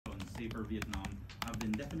USA for Vietnam have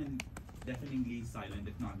been deafeningly silent,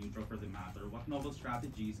 if not neutral for the matter. What novel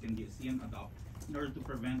strategies can the ASEAN adopt in order to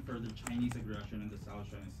prevent further Chinese aggression in the South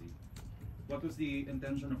China Sea? What was the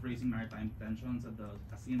intention of raising maritime tensions at the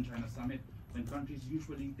Asean-China Summit when countries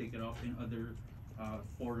usually take it up in other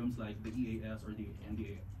forums like the EAS or the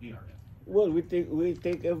ARF? Well, we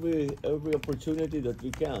take every opportunity that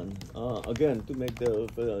we can, again, to make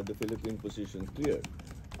the Philippine position clear.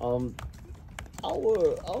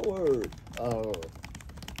 Our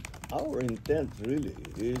our intent really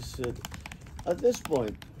is at this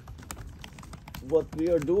point, what we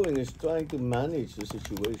are doing is trying to manage the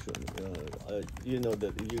situation. You know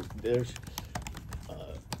that there's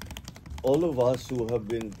all of us who have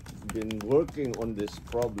been working on this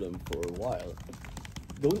problem for a while.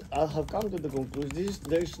 Don't have come to the conclusion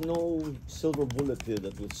there's no silver bullet here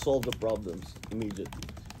that will solve the problems immediately.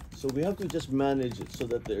 So we have to just manage it so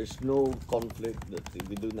that there's no conflict, that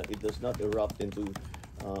it does not erupt into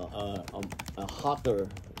a hotter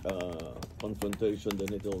confrontation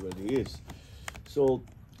than it already is. So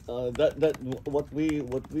that what we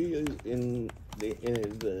in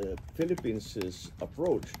the Philippines'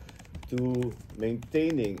 approach to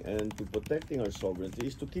maintaining and to protecting our sovereignty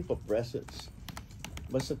is to keep a presence.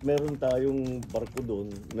 Basta't meron tayong barko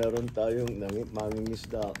doon, meron tayong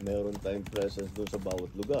mangingisda, meron tayong presence doon sa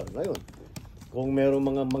bawat lugar. Ngayon, kung meron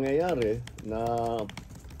mga mangyayari na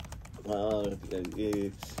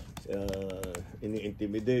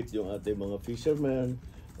ini-intimidate yung ating mga fishermen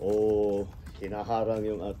o hinaharang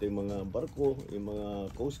yung ating mga barko, yung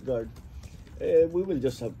mga Coast Guard, we'll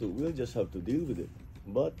just have to deal with it.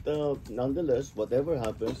 But nonetheless, whatever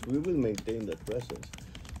happens, we will maintain that presence.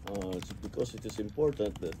 Because it is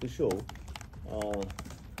important to show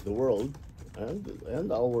the world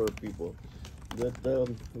and our people that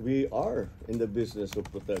we are in the business of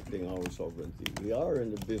protecting our sovereignty. We are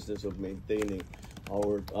in the business of maintaining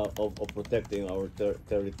our of protecting our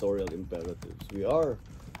territorial imperatives. We are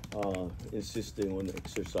insisting on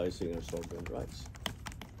exercising our sovereign rights.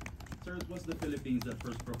 Sir, it was the Philippines that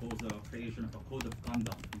first proposed the creation of a code of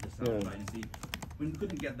conduct in the South China Sea. When we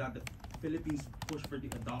couldn't get that, the Philippines pushed for the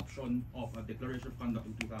adoption of a Declaration of Conduct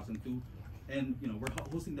in 2002, and we're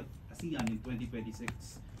hosting the ASEAN in 2026.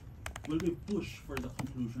 Will we push for the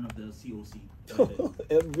conclusion of the COC?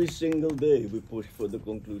 Every single day we push for the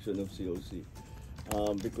conclusion of COC,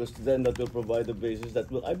 because then that will provide the basis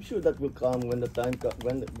that will, I'm sure that will come when the time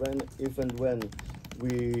when if and when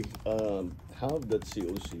we have that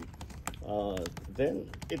COC. Then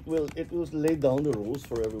it will lay down the rules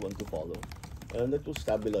for everyone to follow, and it will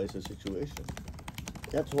stabilize the situation.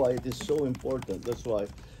 That's why it is so important. That's why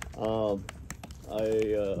I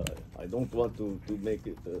don't want to make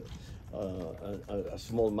it a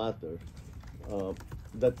small matter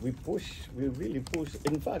that we really push.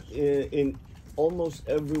 In fact, in almost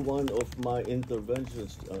every one of my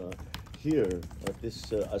interventions here at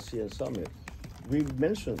this ASEAN Summit, we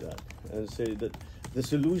mentioned that and say that the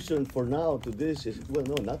solution for now to this is, well,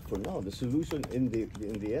 no, not for now. The solution in the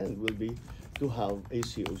end will be to have a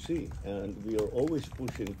COC, and we are always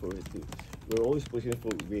pushing for it. We're always pushing for.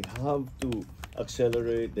 We have to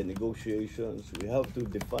accelerate the negotiations. We have to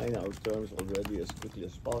define our terms already as quickly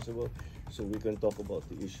as possible, so we can talk about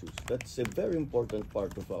the issues. That's a very important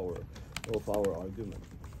part of our argument.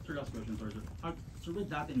 Sir, last question, sir. So with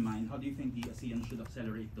that in mind, how do you think the ASEAN should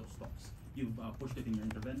accelerate those talks? You've pushed it in your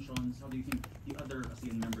interventions. How do you think the other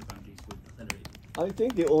ASEAN member countries would accelerate it? I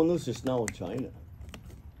think the onus is now on China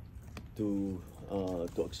to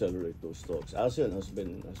accelerate those talks. ASEAN has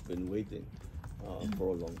been waiting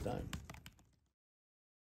for a long time.